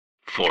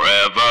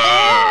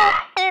Forever.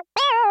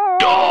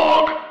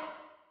 Dog.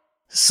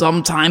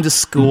 Sometimes a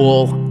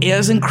school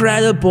is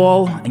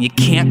incredible and you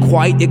can't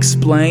quite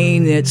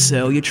explain it,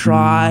 so you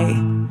try.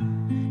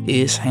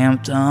 Is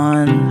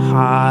Hampton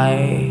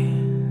High?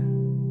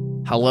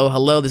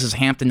 Hello, this is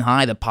Hampton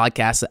High, the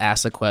podcast that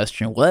asks the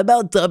question, what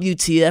about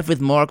WTF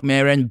with Mark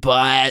Maron,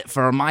 but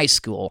for my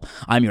school?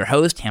 I'm your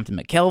host, Hampton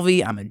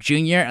McKelvey. I'm a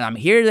junior, and I'm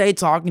here today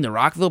talking to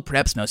Rockville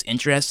Prep's most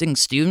interesting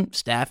student,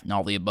 staff, and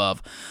all the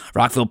above.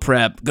 Rockville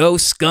Prep, go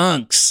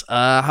Skunks!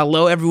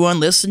 Hello, everyone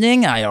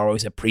listening. I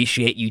always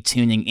appreciate you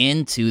tuning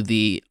in to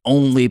the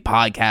only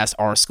podcast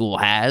our school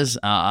has,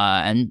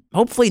 and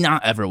hopefully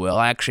not ever will.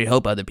 I actually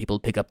hope other people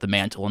pick up the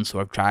mantle and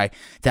sort of try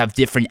to have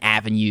different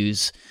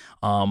avenues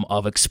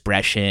of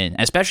expression,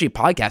 especially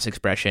podcast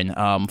expression,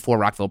 for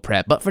Rockville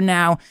Prep. But for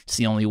now, it's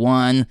the only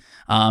one.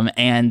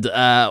 And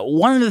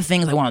one of the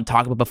things I want to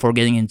talk about before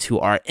getting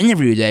into our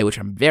interview today, which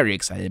I'm very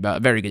excited about, a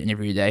very good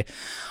interview today.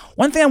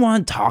 One thing I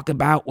want to talk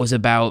about was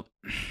about,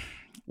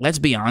 let's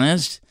be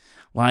honest,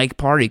 like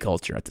party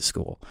culture at the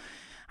school.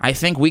 I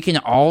think we can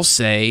all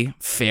say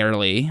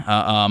fairly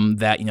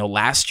that,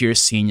 last year's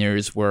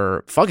seniors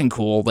were fucking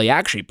cool. They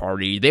actually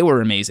partied. They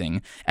were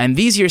amazing. And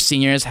these year's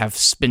seniors have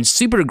been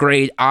super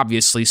great.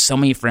 Obviously, so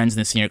many friends in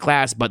the senior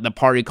class, but the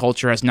party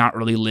culture has not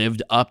really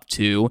lived up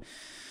to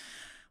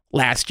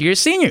last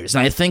year's seniors.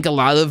 And I think a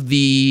lot of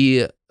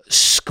the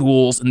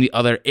schools in the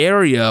other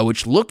area,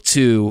 which look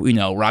to,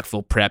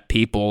 Rockville Prep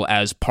people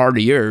as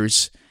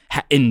partiers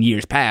in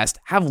years past,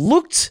 have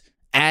looked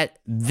at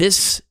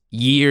this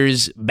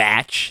year's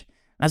batch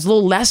as a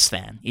little less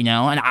than,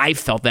 and I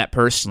felt that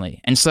personally.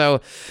 And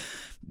so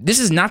this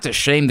is not to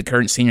shame the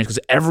current seniors, because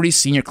every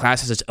senior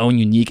class has its own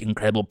unique,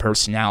 incredible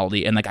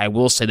personality. And I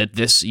will say that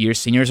this year's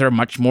seniors are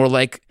much more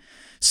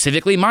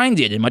civically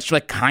minded and much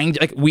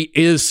it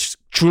is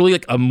truly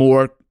a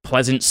more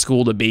pleasant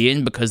school to be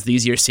in, because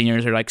these year's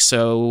seniors are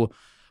so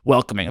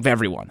welcoming of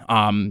everyone,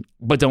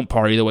 but don't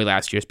party the way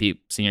last year's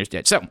seniors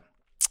did. So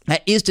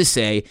that is to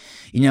say,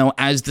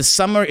 as the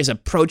summer is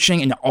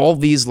approaching and all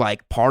these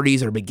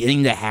parties are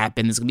beginning to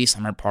happen, there's going to be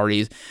summer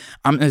parties.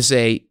 I'm going to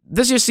say,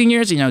 this year's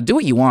seniors, do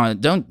what you want.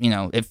 Don't,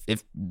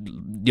 if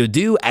you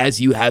do as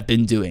you have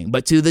been doing.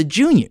 But to the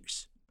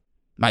juniors,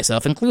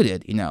 myself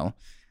included,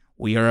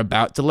 we are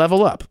about to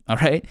level up, all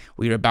right?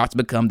 We are about to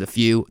become the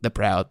few, the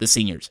proud, the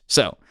seniors.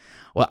 So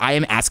what I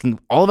am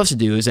asking all of us to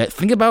do is that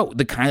think about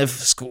the kind of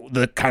school,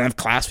 the kind of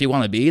class we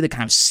want to be, the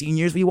kind of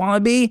seniors we want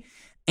to be,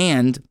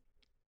 and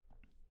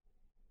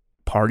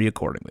party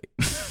accordingly,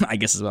 I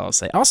guess is what I'll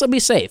say. Also be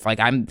safe.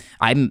 I'm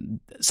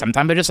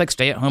sometimes I just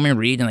stay at home and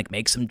read and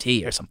make some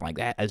tea or something like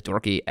that, as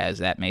dorky as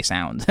that may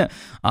sound.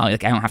 I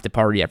don't have to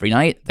party every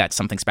night. That's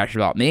something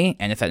special about me.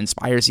 And if that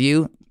inspires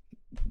you,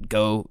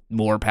 go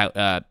more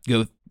power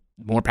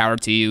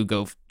to you.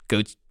 Go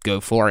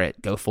for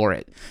it. Go for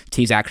it.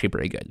 Tea's actually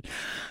pretty good.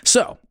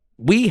 So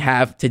we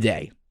have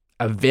today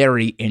a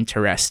very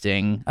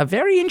interesting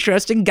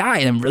guy,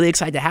 and I'm really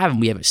excited to have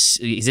him.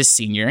 He's a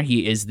senior.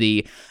 He is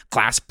the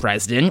class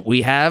president.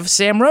 We have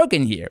Sam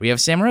Rogan here.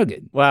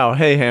 Wow.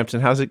 Hey, Hampton.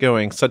 How's it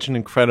going? Such an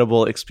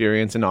incredible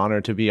experience and honor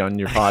to be on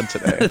your pod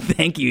today.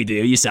 Thank you,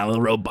 dude. You sound a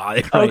little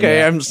robotic. Okay,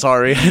 now. I'm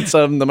sorry. It's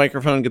the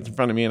microphone gets in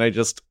front of me and I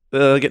just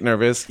get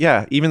nervous.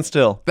 Yeah, even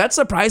still. That's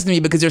surprising to me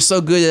because you're so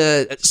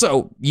good at,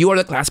 so you are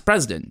the class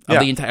president of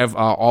the entire of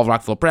all of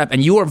Rockville Prep,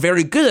 and you are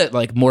very good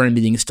at morning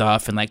meeting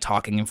stuff and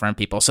talking in front of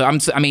people. So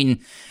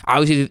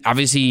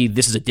obviously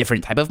this is a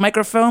different type of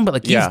microphone,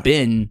 but you've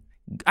been.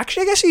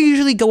 Actually, I guess you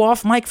usually go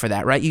off mic for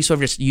that, right? You sort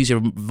of just use your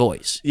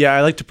voice. Yeah,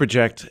 I like to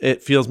project.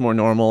 It feels more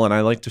normal, and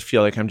I like to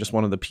feel like I'm just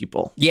one of the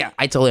people. Yeah,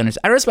 I totally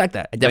understand. I respect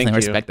that. I definitely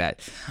respect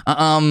that.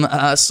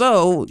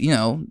 So,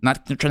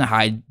 not trying to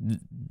hide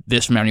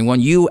this from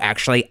anyone, you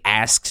actually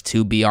asked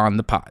to be on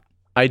the pod.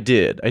 I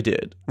did.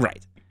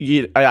 Right.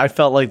 I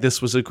felt like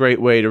this was a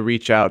great way to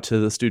reach out to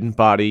the student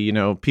body.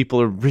 People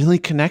are really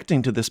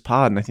connecting to this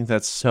pod, and I think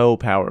that's so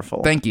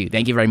powerful. Thank you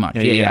very much.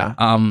 Yeah.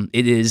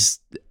 It is.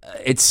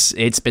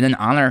 It's been an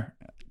honor.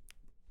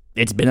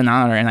 It's been an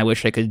honor, and I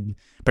wish I could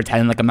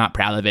pretend like I'm not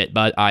proud of it,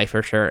 but I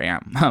for sure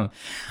am.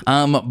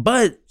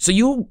 But so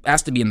you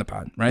asked to be in the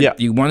pod, right? Yeah.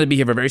 You wanted to be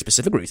here for a very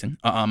specific reason.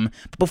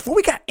 But before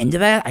we got into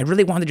that, I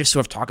really wanted to just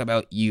sort of talk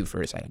about you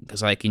for a second, because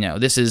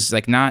this is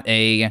not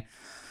a.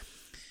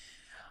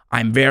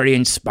 I'm very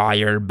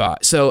inspired by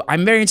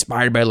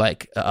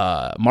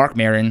Mark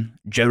Maron,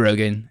 Joe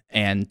Rogan,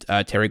 and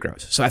Terry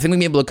Gross. So I think we'll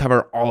be able to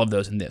cover all of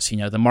those in this.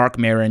 The Mark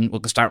Maron,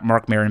 we'll start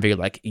Mark Maron very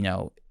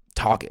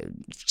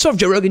talking, sort of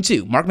Joe Rogan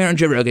too. Mark Maron,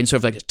 Joe Rogan,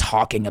 sort of just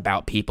talking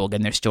about people,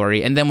 getting their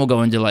story, and then we'll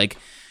go into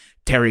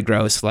Terry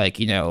Gross,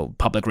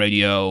 public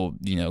radio,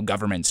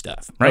 government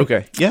stuff, right?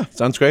 Okay, yeah,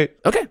 sounds great.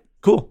 Okay,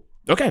 cool.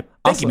 Okay.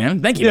 Thank you, man.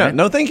 Thank you, man.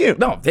 No, thank you.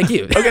 No, thank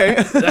you. Okay.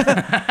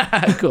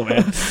 Cool,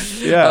 man.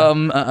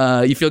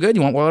 Yeah. You feel good?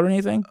 You want water or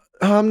anything?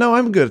 No,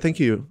 I'm good. Thank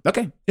you.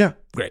 Okay. Yeah.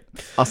 Great.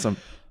 Awesome.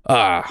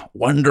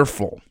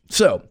 Wonderful.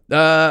 So,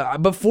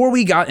 before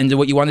we got into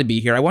what you want to be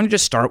here, I want to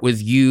just start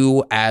with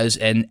you as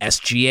an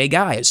SGA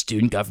guy, a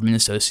Student Government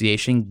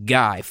Association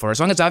guy. For as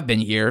long as I've been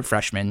here,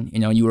 freshman,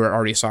 you were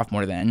already a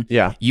sophomore then.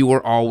 Yeah. You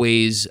were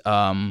always,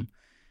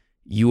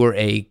 you were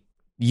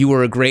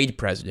a grade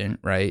president,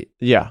 right?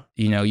 Yeah.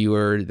 You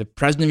were the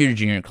president of your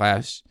junior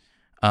class.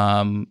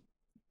 Were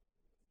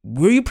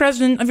you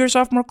president of your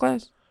sophomore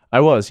class? I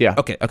was, yeah.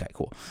 Okay,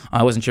 cool.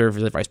 I wasn't sure if you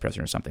were the vice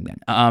president or something then.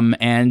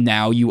 And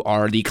now you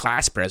are the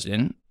class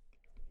president,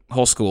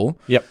 whole school.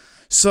 Yep.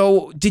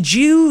 So did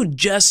you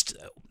just...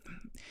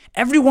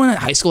 Everyone at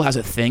high school has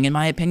a thing, in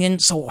my opinion.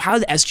 So how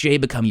did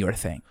SGA become your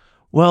thing?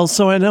 Well,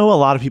 so I know a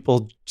lot of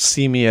people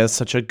see me as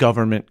such a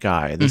government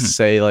guy. They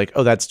say like,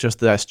 oh, that's just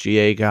the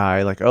SGA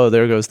guy. Like, oh,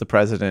 there goes the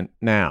president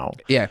now.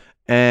 Yeah.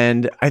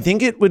 And I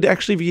think it would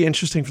actually be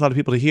interesting for a lot of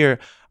people to hear.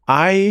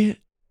 I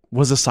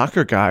was a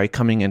soccer guy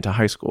coming into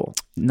high school.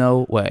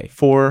 No way.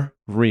 For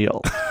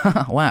real.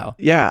 Wow.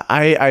 Yeah,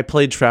 I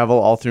played travel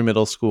all through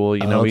middle school.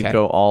 Okay. We'd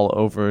go all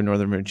over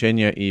Northern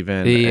Virginia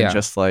even, Yeah. and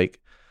just like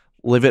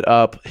live it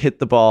up, hit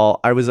the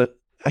ball. I was a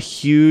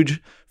huge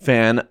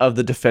fan of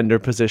the defender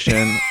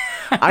position.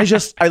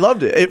 I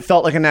loved it. It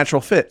felt like a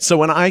natural fit. So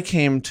when I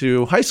came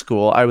to high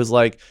school, I was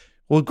like,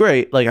 well,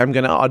 great. Like, I'm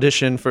going to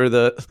audition for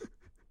the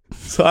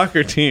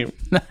soccer team.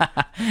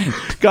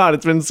 God,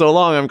 it's been so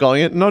long. I'm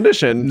calling it an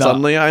audition. No.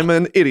 Suddenly I'm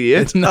an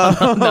idiot.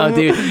 No,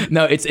 dude.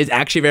 No, it's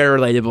actually very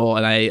relatable,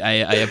 and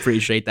I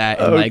appreciate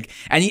that.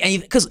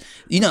 And because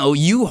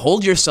you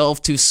hold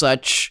yourself to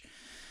such.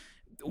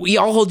 We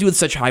all hold you with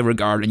such high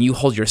regard, and you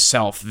hold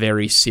yourself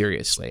very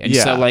seriously. And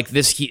so, like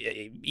this,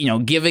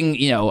 giving,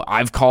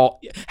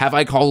 have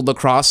I called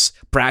lacrosse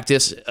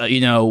practice,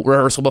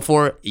 rehearsal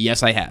before?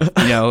 Yes, I have.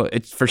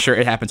 It's for sure.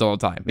 It happens all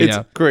the time. It's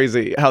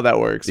crazy how that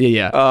works.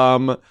 Yeah.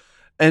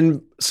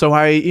 And so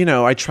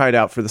I tried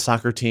out for the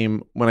soccer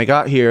team when I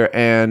got here,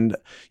 and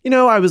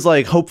I was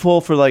like hopeful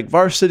for like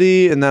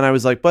varsity, and then I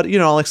was like, but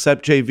I'll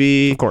accept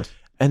JV, Of course.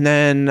 and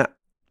then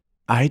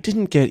I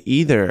didn't get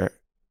either,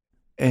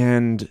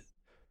 and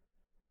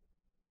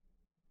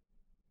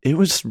it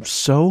was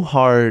so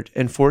hard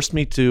and forced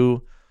me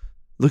to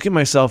look at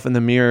myself in the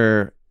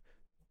mirror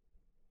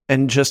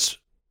and just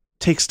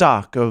take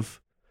stock of,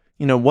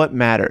 what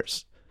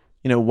matters.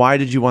 Why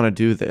did you want to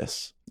do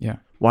this? Yeah.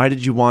 Why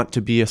did you want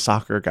to be a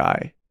soccer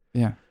guy?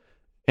 Yeah.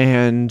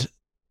 And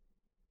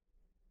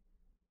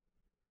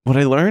what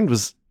I learned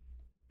was,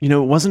 it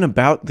wasn't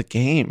about the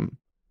game.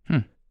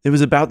 It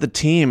was about the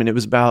team. And it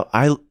was about,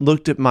 I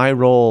looked at my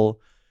role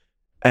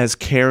as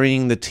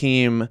carrying the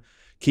team,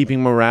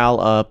 keeping morale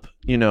up,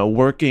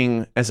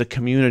 working as a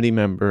community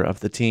member of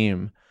the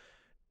team.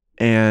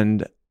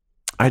 And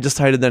I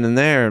decided then and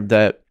there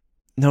that,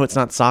 no, it's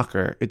not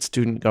soccer, it's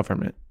student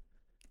government.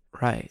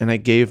 Right. And I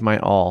gave my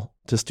all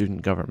to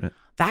student government.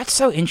 That's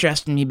so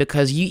interesting to me,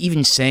 because you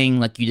even saying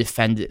like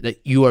that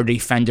you are a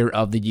defender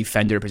of the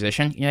defender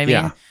position. You know what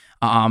I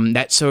mean?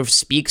 That sort of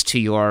speaks to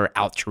your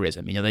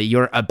altruism, that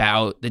you're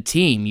about the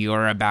team.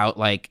 You're about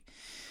like,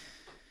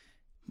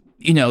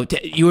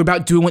 you're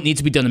about doing what needs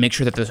to be done to make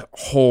sure that the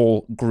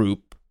whole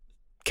group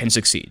can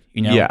succeed,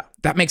 Yeah.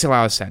 That makes a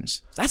lot of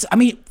sense.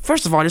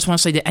 First of all, I just want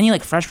to say to any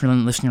like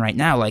freshman listening right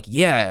now, like,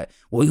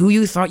 who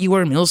you thought you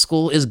were in middle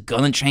school is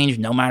gonna change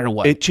no matter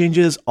what. It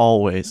changes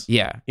always.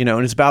 Yeah. And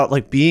it's about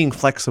like being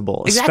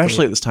flexible, Exactly.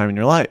 especially at this time in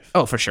your life.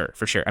 Oh, for sure.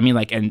 I mean,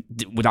 like, and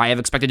would I have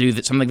expected to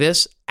do something like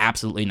this?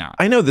 Absolutely not.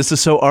 I know this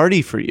is so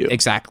arty for you.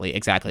 Exactly,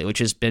 which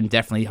has been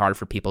definitely hard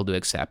for people to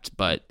accept,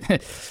 but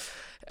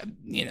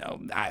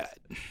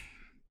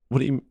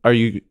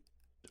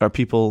Are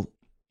people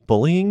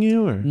bullying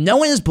you or? No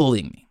one is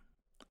bullying me,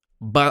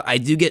 but I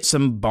do get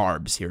some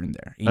barbs here and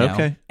there,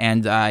 Okay.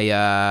 And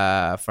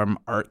I from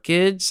art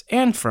kids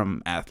and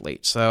from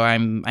athletes, so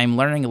I'm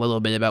learning a little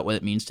bit about what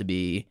it means to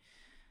be,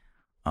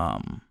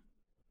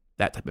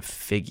 that type of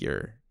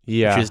figure,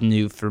 Yeah. which is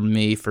new for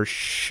me for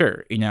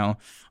sure,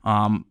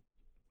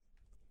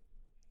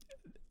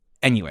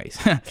 Anyways,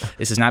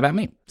 this is not about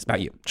me; it's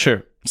about you.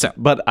 Sure. So,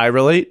 But I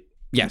relate.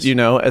 yes,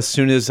 As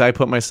soon as I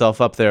put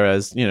myself up there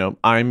as,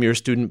 I'm your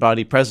student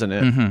body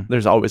president,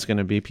 there's always going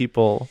to be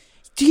people.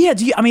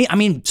 I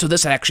mean, so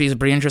this actually is a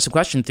pretty interesting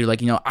question through,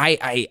 like,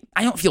 I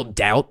don't feel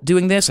doubt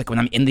doing this. Like, when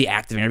I'm in the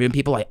act of interviewing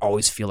people, I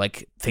always feel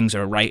like things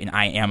are right and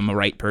I am a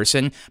right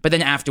person. But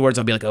then afterwards,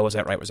 I'll be like, oh, was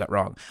that right? Was that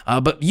wrong?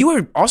 But you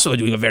are also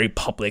doing a very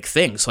public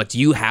thing. So, like, do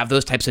you have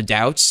those types of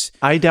doubts?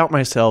 I doubt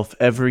myself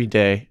every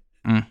day.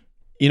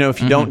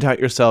 If you don't doubt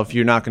yourself,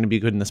 you're not going to be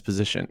good in this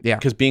position. Yeah.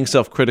 Because being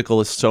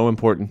self-critical is so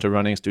important to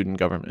running student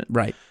government.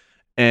 Right.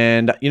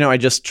 And, I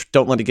just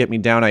don't let it get me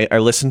down. I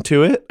listen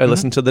to it. I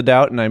listen to the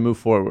doubt and I move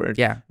forward.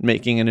 Yeah.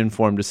 Making an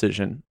informed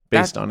decision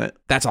based on it.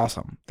 That's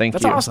awesome. Thank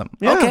That's you. awesome.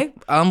 Yeah. Okay.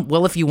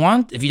 Well, if you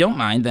don't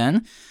mind,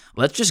 then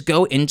let's just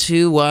go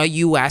into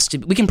you asked to.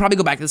 We can probably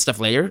go back to this stuff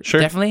later. Sure.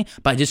 Definitely.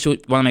 But I just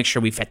want to make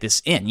sure we fit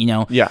this in,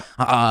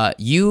 Yeah.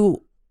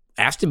 You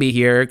asked to be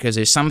here because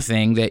there's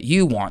something that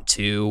you want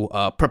to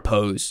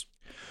propose.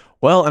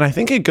 Well, and I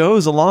think it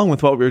goes along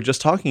with what we were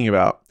just talking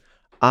about.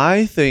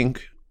 I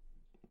think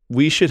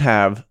we should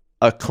have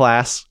a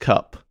class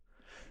cup.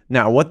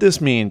 Now, what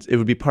this means, it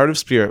would be part of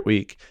Spirit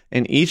Week,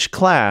 and each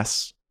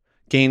class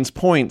gains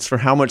points for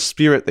how much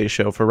spirit they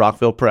show for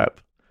Rockville Prep.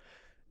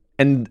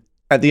 And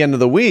at the end of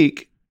the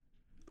week,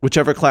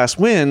 whichever class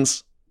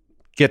wins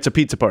gets a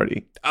pizza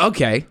party.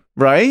 Okay.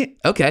 Right?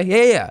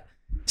 Okay. Yeah.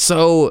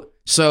 So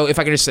if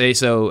I could just say,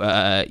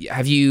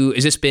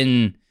 has this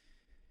been...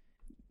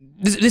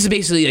 This is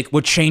basically like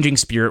we're changing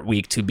Spirit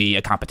Week to be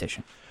a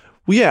competition.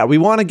 Well, yeah, we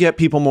want to get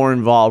people more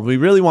involved. We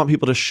really want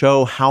people to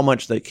show how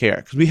much they care.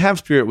 Because we have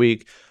Spirit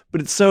Week,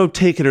 but it's so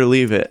take it or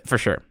leave it. For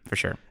sure.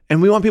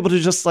 And we want people to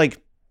just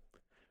like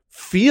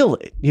feel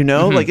it, you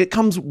know? Mm-hmm. Like it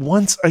comes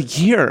once a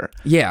year.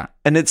 Yeah.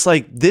 And it's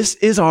like, this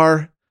is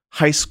our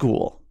high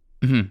school.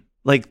 Mm-hmm.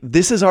 Like,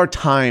 this is our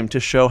time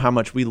to show how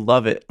much we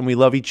love it and we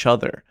love each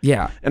other.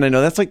 Yeah. And I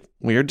know that's like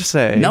weird to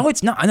say. No,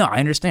 it's not. No, I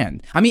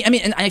understand. I mean,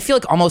 and I feel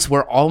like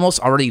we're almost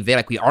already there.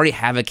 Like we already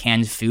have a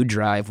canned food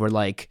drive where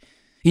like,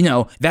 you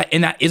know,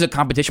 that is a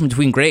competition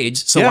between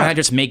grades. So why not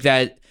just make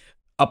that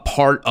a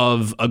part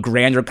of a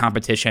grander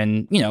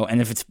competition, you know,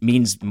 and if it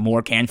means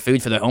more canned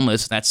food for the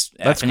homeless, that's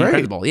great.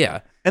 incredible. Yeah.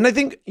 And I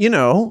think, you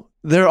know,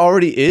 there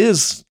already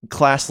is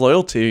class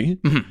loyalty.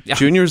 Mm-hmm. Yeah.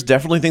 Juniors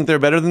definitely think they're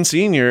better than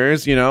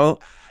seniors, you know.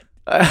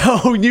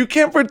 Oh, you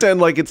can't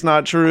pretend like it's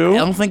not true. I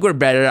don't think we're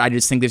better. I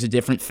just think there's a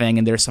different thing,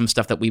 and there's some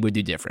stuff that we would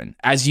do different.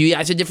 As you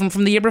guys are different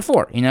from the year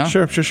before, you know?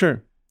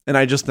 Sure. And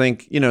I just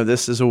think, you know,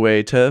 this is a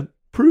way to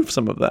prove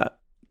some of that.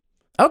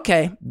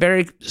 Okay.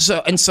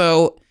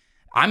 So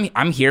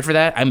I'm here for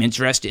that. I'm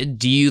interested.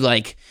 Do you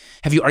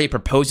have you already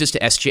proposed this to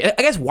SGA?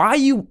 I guess why are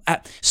you,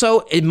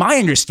 so in my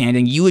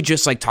understanding, you would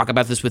just like talk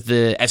about this with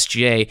the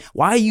SGA.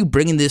 Why are you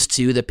bringing this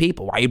to the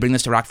people? Why are you bringing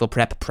this to Rockville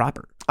Prep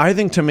proper? I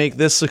think to make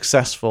this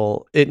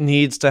successful, it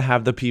needs to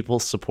have the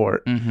people's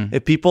support. Mm-hmm.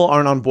 If people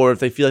aren't on board, if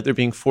they feel like they're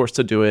being forced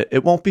to do it,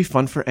 it won't be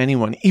fun for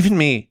anyone, even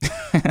me.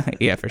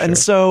 Yeah, for sure. And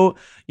so,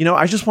 you know,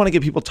 I just want to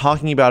get people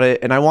talking about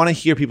it, and I want to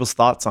hear people's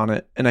thoughts on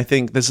it. And I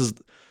think this is,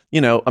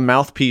 you know, a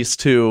mouthpiece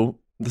to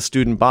the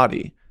student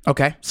body.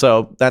 Okay.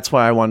 So that's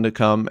why I wanted to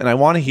come, and I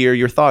want to hear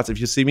your thoughts. If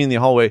you see me in the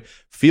hallway,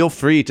 feel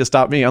free to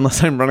stop me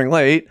unless I'm running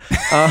late.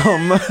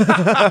 And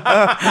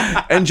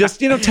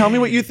just, you know, tell me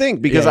what you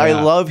think, because I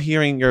love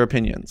hearing your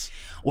opinions.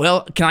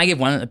 Well, can I give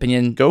one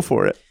opinion? Go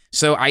for it.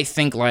 So I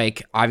think,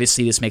 like,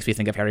 obviously this makes me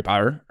think of Harry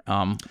Potter,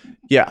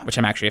 Yeah. which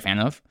I'm actually a fan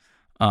of.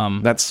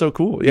 That's so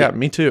cool. Yeah,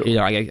 me too. You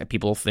know,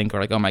 people think,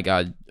 or like, oh my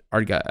God,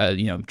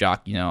 you know,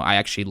 Jock, you know, I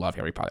actually love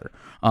Harry Potter.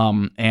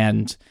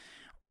 And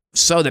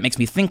so that makes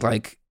me think,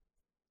 like,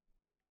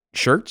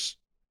 shirts,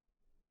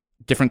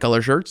 different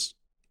color shirts.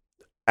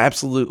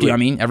 Absolutely. Do you know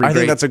what I mean? I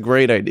think that's a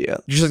great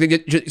idea. Just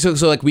like,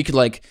 so like we could,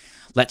 like,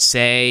 let's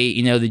say,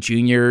 you know, the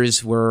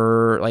juniors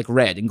were like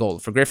red and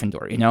gold for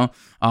Gryffindor, you know,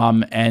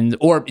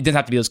 or it doesn't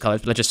have to be those colors,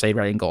 but let's just say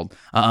red and gold.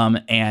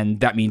 And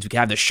that means we can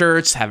have the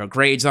shirts, have our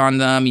grades on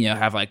them, you know,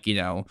 have like, you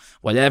know,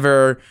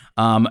 whatever.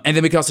 And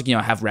then we could also, you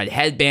know, have red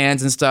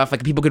headbands and stuff.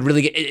 Like people could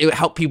really it would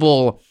help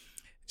people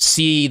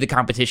see the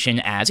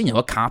competition as, you know,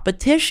 a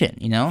competition,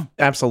 you know?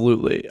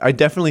 Absolutely. I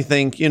definitely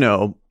think, you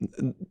know,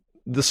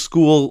 the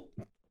school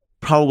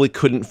probably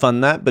couldn't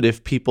fund that, but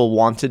if people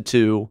wanted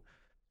to,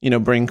 you know,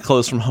 bring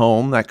clothes from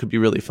home, that could be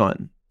really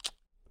fun.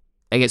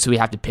 I guess we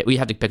have to pick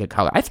a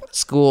color. I think the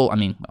school, I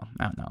mean, well,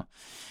 I don't know.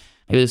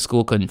 Maybe the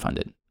school couldn't fund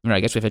it. Right, I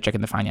guess we have to check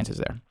in the finances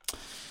there.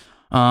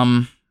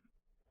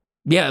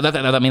 Yeah,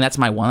 I mean, that's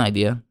my one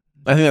idea.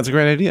 I think that's a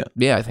great idea.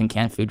 Yeah, I think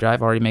canned food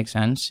drive already makes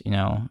sense. You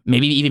know,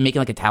 maybe even making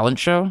like a talent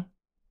show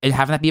and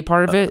having that be a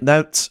part of it.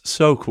 That's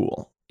so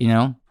cool. You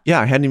know? Yeah,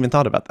 I hadn't even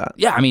thought about that.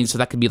 Yeah, I mean, so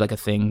that could be like a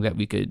thing that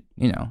we could,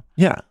 you know.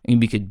 Yeah. And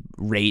we could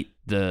rate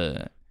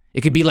it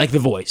could be like The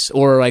Voice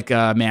or like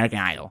American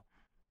Idol.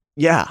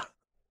 Yeah.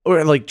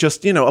 Or like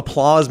just, you know,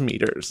 applause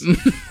meters.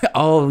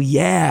 Oh,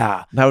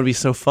 yeah. That would be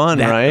so fun,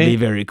 That right? would be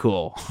very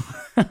cool.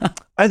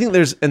 I think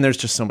there's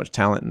just so much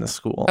talent in this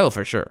school. Oh,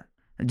 for sure.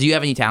 Do you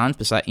have any talents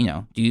besides, you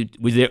know,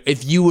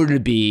 if you were to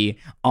be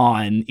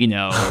on, you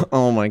know,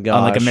 oh my gosh,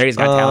 on like America's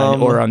Got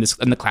Talent or on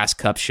the Class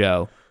Cup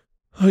show?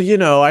 You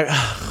know,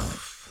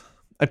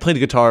 I played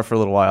guitar for a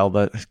little while,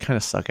 but I kind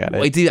of suck at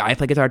it. Wait, dude, I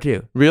play guitar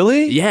too.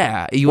 Really?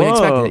 Yeah, you wouldn't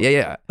expect it.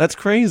 Yeah. That's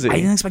crazy. I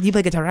didn't expect you to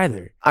play guitar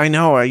either. I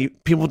know.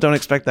 People don't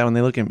expect that when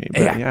they look at me.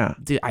 But yeah.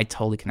 Dude, I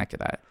totally connect to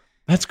that.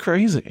 That's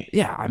crazy.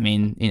 Yeah, I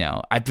mean, you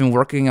know, I've been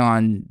working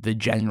on the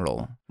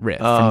general riff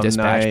from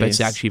Dispatch, but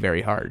it's actually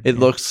very hard. It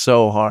looks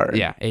so hard.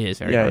 Yeah, it is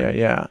very hard.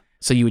 Yeah.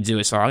 So you would do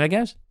a song, I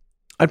guess?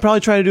 I'd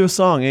probably try to do a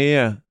song.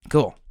 Yeah.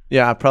 Cool.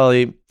 Yeah,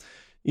 probably,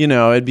 you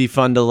know, it'd be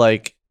fun to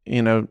like,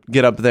 you know,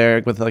 get up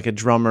there with like a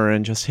drummer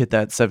and just hit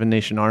that Seven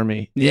Nation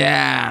Army.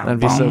 Yeah. That'd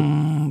be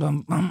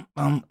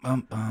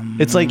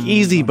It's like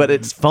easy, but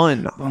it's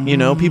fun. You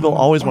know, people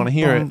always want to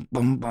hear it.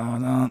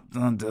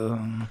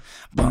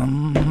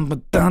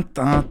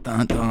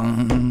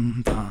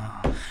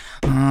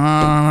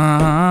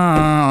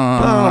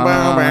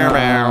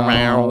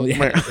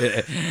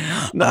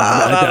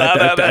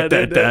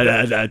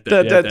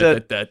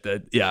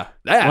 Yeah.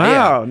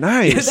 Wow,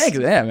 nice. Thanks,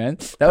 man.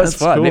 That was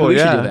fun. Cool, Maybe we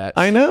should do yeah. that.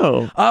 I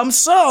know.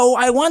 So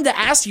I wanted to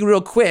ask you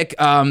real quick.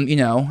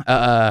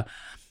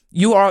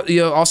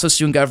 You're also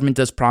student government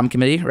does prom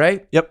committee,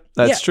 right? Yep,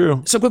 that's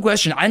true. So quick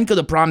question. I didn't go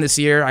to prom this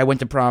year. I went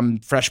to prom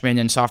freshman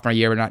and sophomore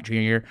year, but not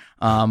junior year.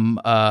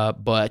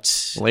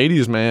 But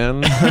Ladies,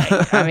 man.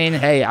 I mean,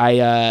 hey,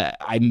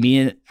 I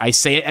mean it. I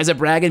say it as a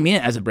brag and mean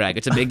it as a brag.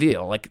 It's a big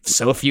deal. Like,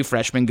 so few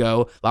freshmen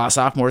go, a lot of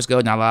sophomores go,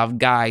 not a lot of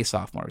guy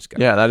sophomores go.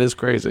 Yeah, that is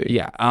crazy.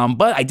 Yeah.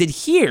 But I did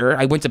hear,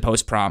 I went to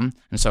post prom,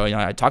 and so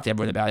I talked to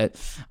everyone about it.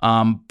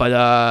 But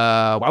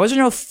why was there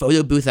no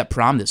photo booth at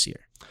prom this year?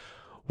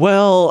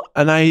 Well,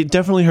 and I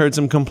definitely heard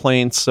some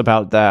complaints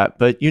about that,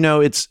 but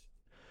it's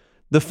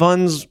the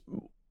funds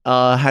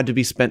had to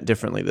be spent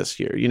differently this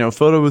year.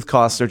 Photo booth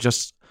costs are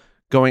just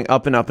going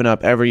up and up and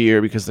up every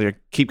year because they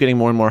keep getting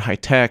more and more high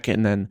tech,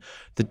 and then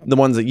the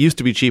ones that used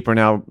to be cheap are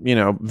now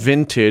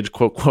vintage,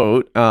 quote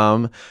quote.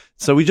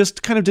 So we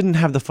just kind of didn't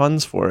have the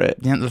funds for it.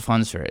 Didn't have the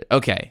funds for it.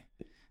 Okay.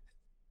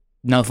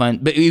 No fun,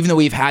 but even though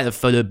we've had a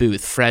photo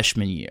booth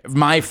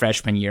my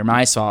freshman year,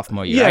 my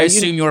sophomore year, Yeah, I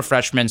assume your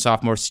freshman,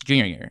 sophomore,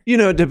 junior year.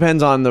 It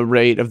depends on the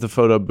rate of the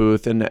photo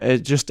booth, and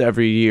just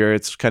every year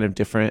it's kind of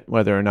different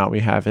whether or not we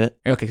have it.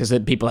 Okay, because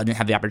people didn't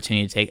have the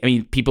opportunity to take. I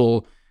mean,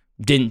 people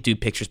didn't do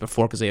pictures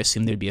before because they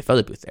assumed there'd be a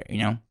photo booth there.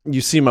 You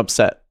seem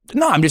upset.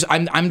 No, I'm just.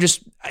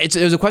 It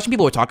was a question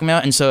people were talking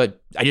about, and so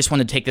I just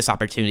wanted to take this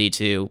opportunity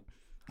to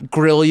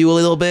grill you a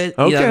little bit.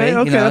 Okay,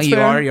 that's you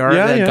fair. are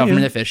a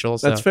government official.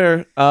 So. That's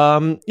fair.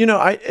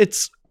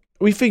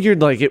 We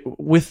figured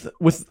with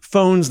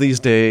phones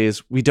these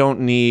days, we don't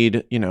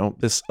need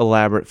this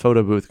elaborate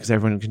photo booth because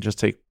everyone can just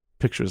take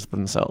pictures of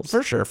themselves.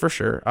 For sure.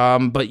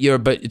 But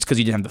it's because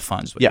you didn't have the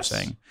funds. What you're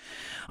saying.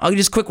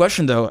 Just quick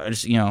question though.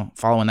 Just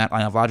following that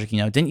line of logic.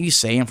 Didn't you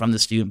say in front of the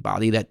student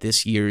body that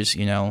this year's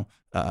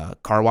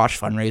car wash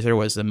fundraiser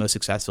was the most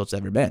successful it's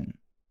ever been?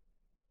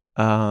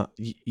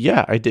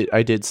 Yeah, I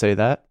did say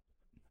that,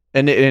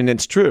 and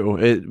it's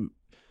true.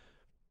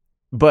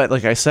 But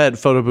like I said,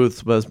 photo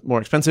booth was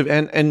more expensive,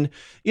 and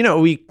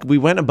we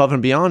went above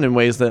and beyond in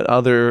ways that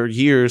other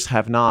years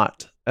have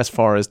not, as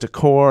far as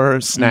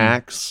decor,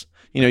 snacks.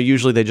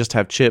 Usually they just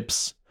have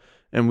chips,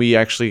 and we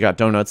actually got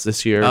donuts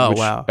this year. Oh, which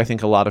wow. I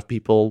think a lot of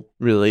people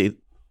really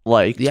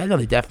liked. Yeah, no,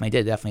 they definitely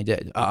did.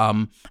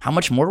 How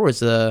much more was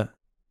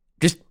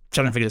just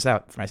trying to figure this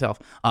out for myself.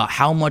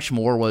 How much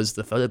more was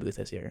the photo booth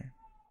this year?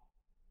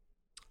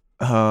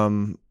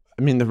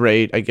 The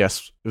rate, I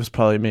guess, it was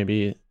probably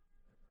maybe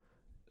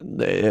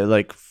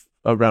like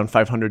around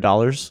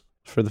 $500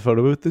 for the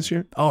photo booth this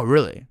year. Oh,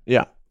 really?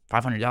 Yeah.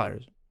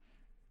 $500.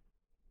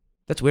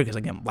 That's weird because,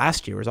 again,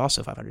 last year was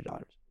also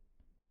 $500.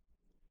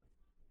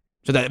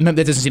 So that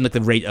doesn't seem like the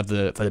rate of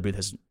the photo booth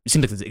it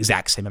seems like the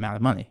exact same amount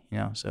of money,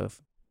 So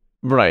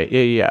Right.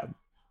 Yeah.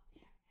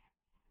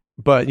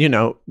 But,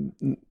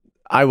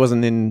 I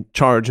wasn't in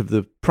charge of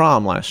the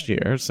prom last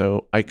year,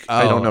 so I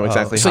don't know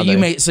exactly how.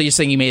 So you're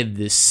saying you made a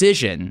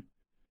decision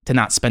to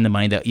not spend the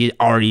money that had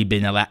already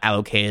been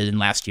allocated in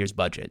last year's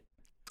budget.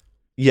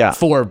 Yeah.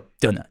 For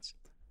donuts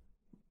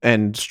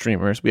and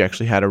streamers. We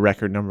actually had a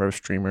record number of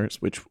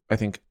streamers, which I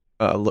think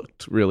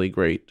looked really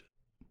great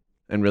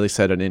and really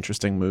set an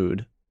interesting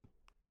mood.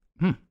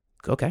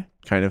 Okay.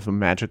 Kind of a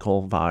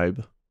magical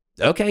vibe.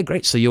 Okay,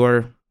 great. So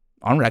you're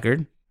on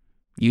record.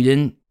 You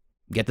didn't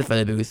get the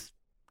photo booth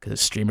because of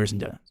streamers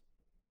and donuts.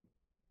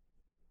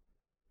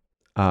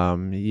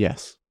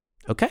 Yes.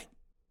 Okay.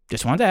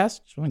 Just wanted to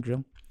ask. Just wanted to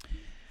grill.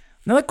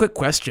 Another quick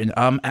question.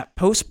 At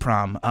post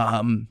prom,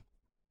 how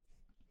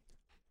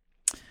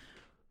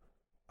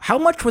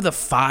much were the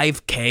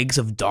 5 kegs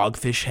of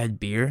Dogfish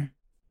Head beer?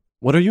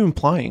 What are you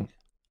implying?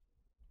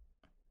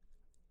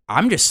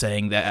 I'm just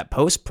saying that at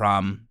post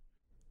prom,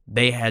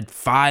 they had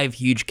 5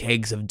 huge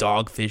kegs of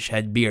Dogfish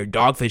Head beer.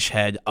 Dogfish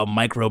Head, a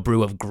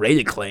microbrew of great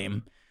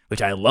acclaim,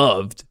 which I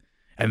loved,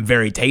 and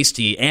very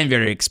tasty and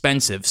very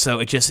expensive. So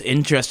it just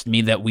interested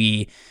me that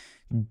we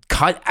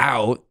cut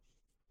out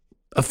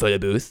a photo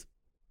booth,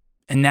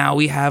 and now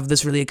we have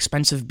this really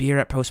expensive beer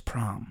at post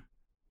prom.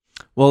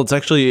 Well, it's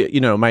actually,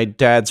 my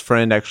dad's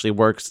friend actually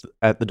works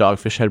at the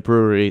Dogfish Head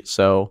Brewery,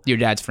 so... Your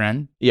dad's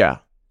friend? Yeah.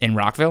 In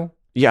Rockville?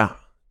 Yeah.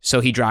 So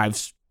he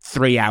drives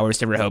 3 hours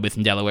to Rehoboth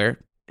in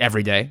Delaware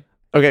every day?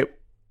 Okay.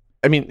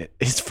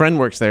 His friend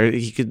works there.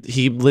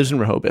 He lives in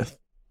Rehoboth.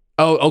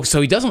 Oh, so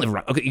he doesn't live in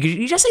Rockville. Okay,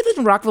 you just say he lives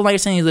in Rockville, now you're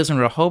saying he lives in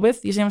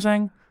Rehoboth? You see what I'm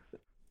saying?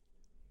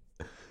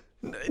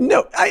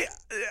 No,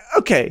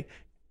 okay.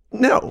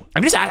 No,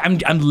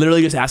 I'm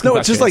literally just asking. No,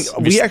 questions. it's just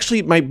like we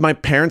actually, my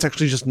parents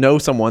actually just know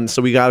someone,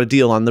 so we got a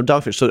deal on the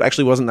Dogfish. So it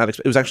actually wasn't that.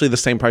 It was actually the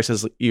same price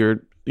as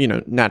your,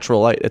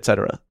 Natural Light,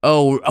 etc.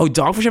 Oh,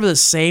 Dogfish have the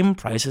same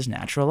price as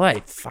Natural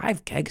Light.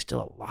 5 kegs,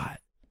 still a lot.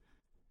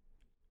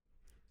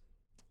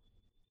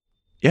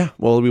 Yeah,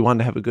 well, we wanted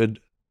to have a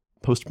good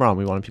post prom.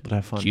 We wanted people to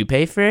have fun. Did you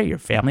pay for it? Your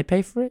family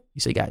pay for it?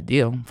 You said you got a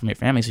deal from your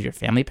family. So your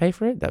family pay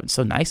for it? That was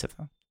so nice of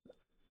them.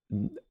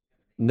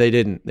 They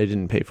didn't. They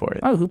didn't pay for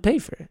it. Oh, who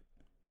paid for it?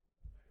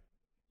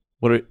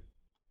 What are?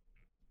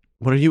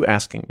 What are you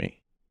asking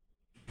me?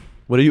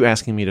 What are you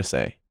asking me to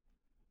say?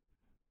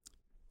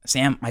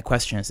 Sam, my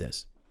question is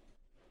this.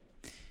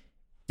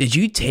 Did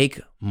you take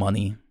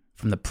money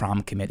from the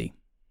prom committee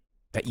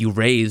that you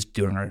raised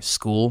during our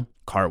school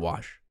car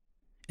wash?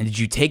 And did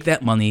you take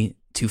that money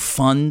to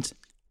fund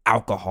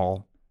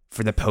alcohol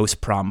for the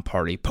post-prom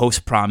party?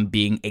 Post-prom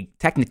being a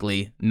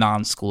technically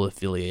non-school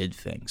affiliated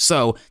thing.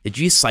 So did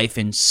you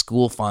siphon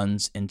school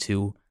funds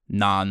into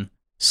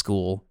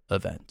non-school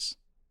events?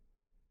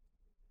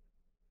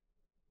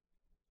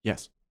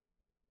 Yes.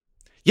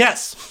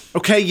 Yes.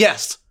 Okay,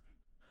 yes.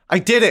 I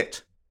did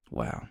it.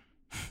 Wow.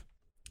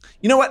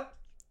 You know what?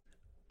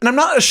 And I'm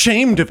not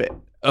ashamed of it.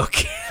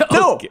 Okay.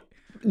 No. Okay.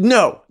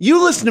 No.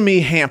 You listen to me,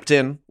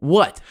 Hampton.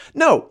 What?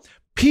 No.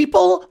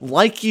 People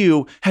like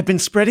you have been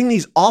spreading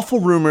these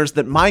awful rumors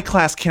that my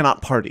class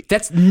cannot party.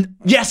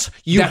 Yes,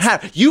 you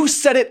have. You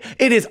said it.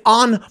 It is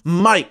on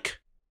mic.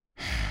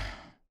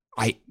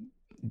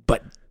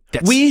 But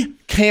that's... We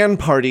can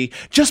party.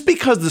 Just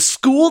because the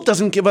school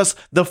doesn't give us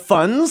the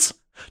funds,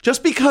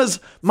 just because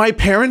my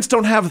parents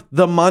don't have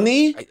the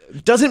money,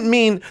 doesn't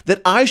mean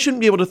that I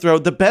shouldn't be able to throw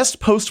the best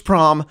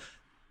post-prom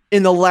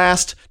in the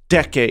last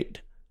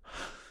decade.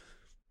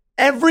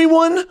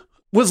 Everyone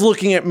was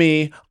looking at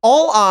me,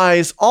 all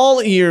eyes, all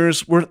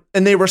ears,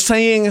 and they were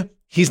saying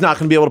he's not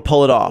going to be able to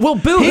pull it off. Well,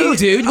 boo-hoo,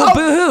 dude. Well,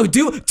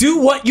 boo-hoo. Do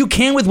what you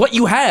can with what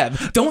you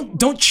have.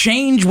 Don't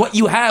change what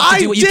you have to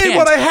do what you can. I did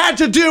what I had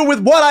to do with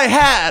what I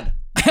had.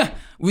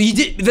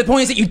 The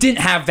point is that you didn't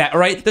have that, all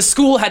right? The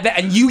school had that,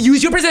 and you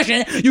used your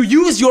position, you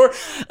used your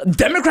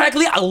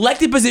democratically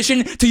elected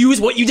position to use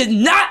what you did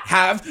not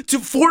have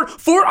for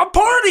a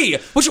party,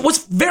 which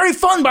was very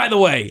fun, by the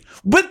way.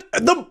 But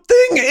the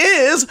thing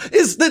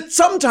is that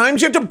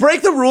sometimes you have to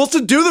break the rules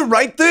to do the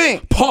right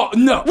thing.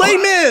 No. Les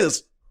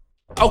Mis.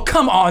 Oh,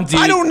 come on,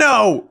 dude. I don't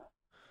know.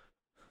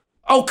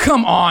 Oh,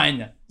 come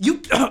on.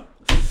 You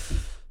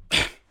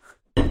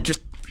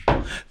just...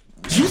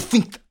 You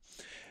think...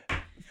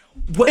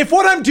 If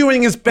what I'm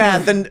doing is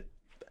bad, then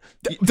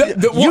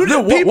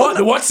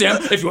what,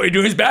 Sam? If what you're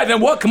doing is bad,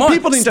 then what? Come on,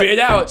 spit it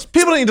out.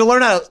 People need to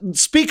learn how to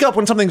speak up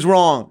when something's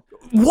wrong.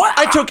 What?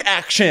 I took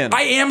action.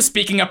 I am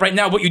speaking up right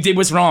now. What you did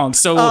was wrong.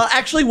 So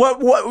actually,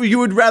 what you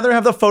would rather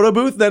have the photo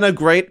booth than a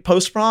great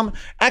post prom?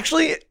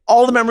 Actually,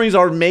 all the memories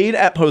are made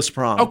at post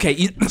prom.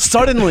 Okay.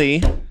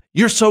 Suddenly,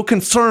 you're so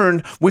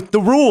concerned with the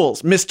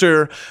rules,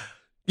 Mister.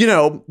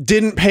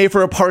 Didn't pay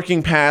for a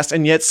parking pass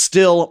and yet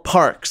still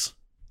parks.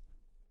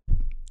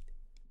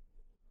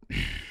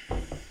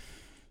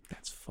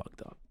 That's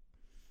fucked up.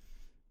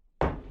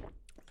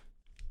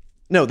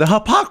 No, the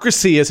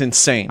hypocrisy is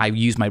insane. I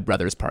used my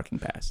brother's parking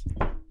pass.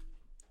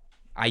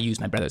 Well,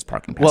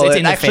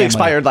 it actually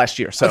expired last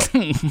year, so.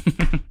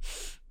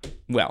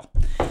 Well.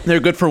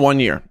 They're good for 1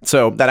 year.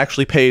 So that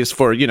actually pays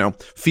for,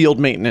 field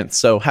maintenance.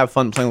 So have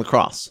fun playing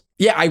lacrosse.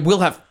 Yeah, I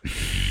will have...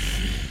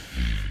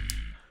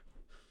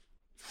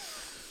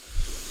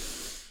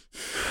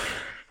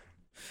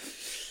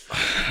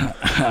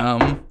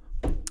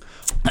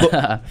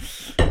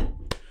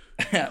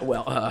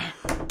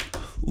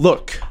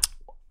 Look,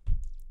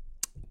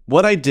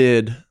 what I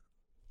did,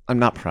 I'm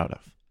not proud of.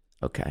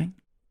 Okay.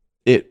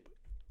 It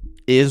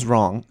is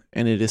wrong,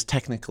 and it is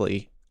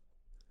technically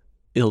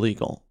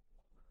illegal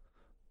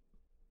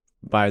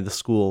by the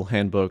school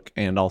handbook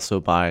and also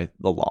by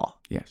the law.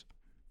 Yes.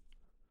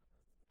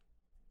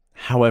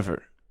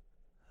 However,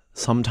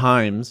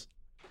 sometimes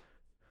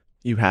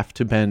you have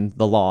to bend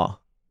the law.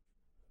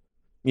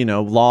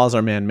 Laws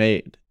are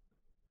man-made.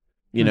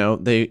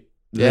 They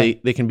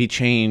can be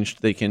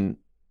changed. They can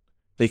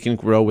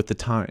grow with the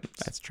times.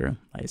 That's true.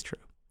 That is true.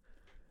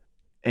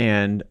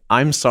 And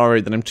I'm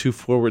sorry that I'm too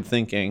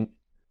forward-thinking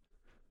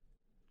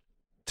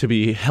to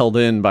be held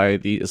in by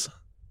these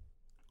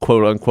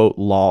quote-unquote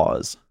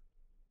laws.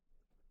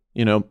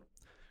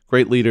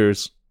 Great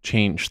leaders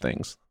change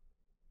things.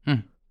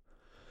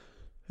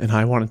 And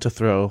I wanted to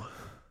throw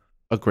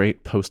a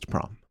great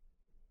post-prom.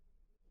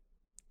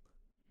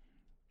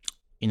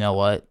 You know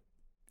what?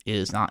 It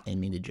is not in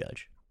me to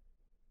judge.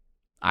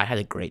 I had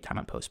a great time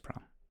at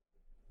post-prom.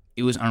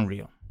 It was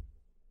unreal.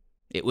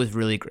 It was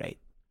really great.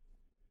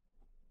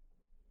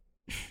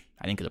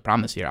 I didn't get to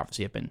prom this year.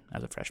 Obviously, I've been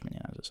as a freshman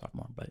and as a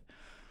sophomore, but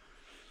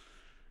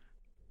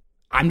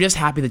I'm just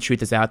happy the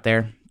truth is out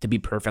there, to be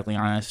perfectly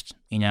honest.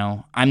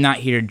 I'm not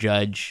here to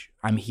judge.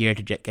 I'm here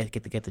to get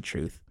the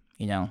truth,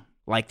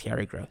 like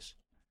Terry Gross.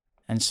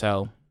 And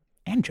Joe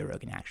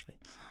Rogan, actually.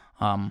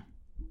 So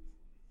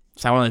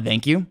I want to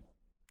thank you.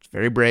 It's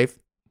very brave.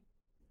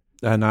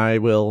 And I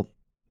will,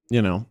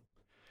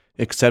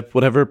 accept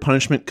whatever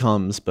punishment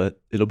comes, but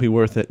it'll be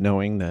worth it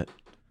knowing that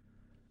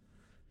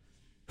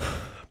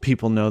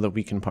people know that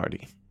we can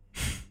party.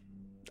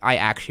 I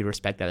actually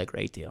respect that a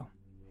great deal.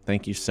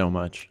 Thank you so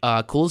much.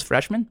 Coolest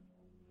freshman?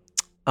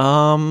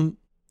 Oh,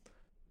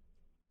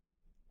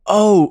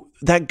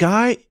 that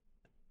guy.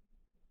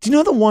 Do you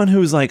know the one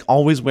who's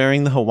always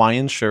wearing the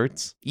Hawaiian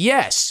shirts?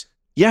 Yes.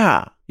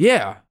 Yeah.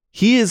 Yeah.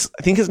 I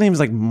think his name is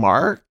like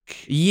Mark.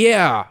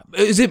 Yeah.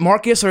 Is it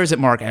Marcus or is it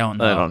Mark? I don't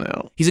know. I don't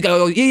know. He's like,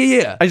 oh,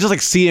 yeah. I just like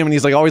see him and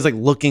he's like always like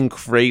looking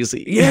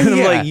crazy. Yeah, and I'm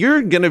yeah. like,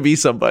 you're gonna be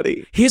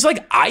somebody. His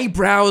like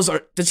eyebrows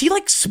are. Does he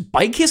like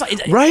spike his?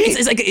 Right.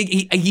 It's like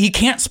he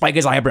can't spike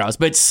his eyebrows,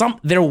 but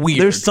they're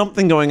weird. There's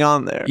something going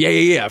on there.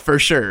 Yeah, for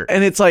sure.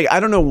 And it's like I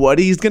don't know what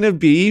he's gonna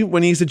be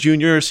when he's a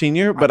junior or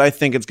senior, but I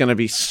think it's gonna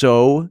be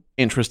so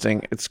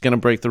interesting. It's gonna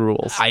break the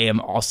rules. I am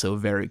also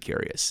very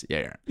curious.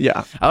 Yeah.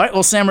 Yeah. All right.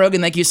 Well, Sam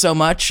Rogan, thank you so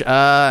much.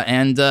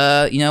 And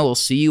we'll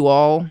see you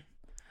all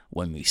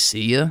when we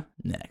see you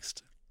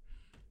next.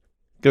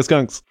 Go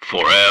Skunks.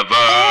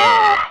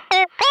 Forever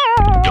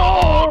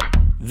Dog.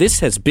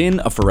 This has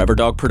been a Forever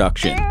Dog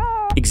production.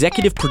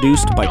 Executive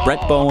produced by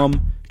Brett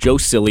Boehm, Joe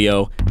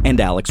Cilio, and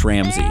Alex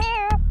Ramsey.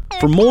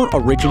 For more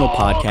original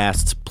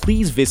podcasts,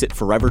 please visit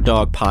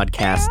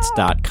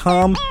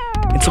foreverdogpodcasts.com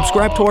and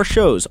subscribe to our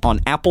shows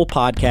on Apple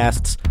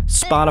Podcasts,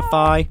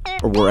 Spotify,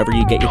 or wherever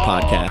you get your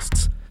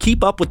podcasts.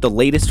 Keep up with the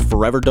latest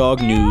Forever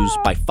Dog news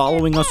by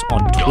following us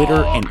on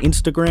Twitter and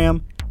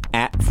Instagram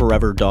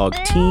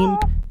 @ForeverDogTeam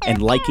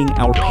and liking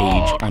our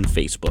page on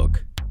Facebook.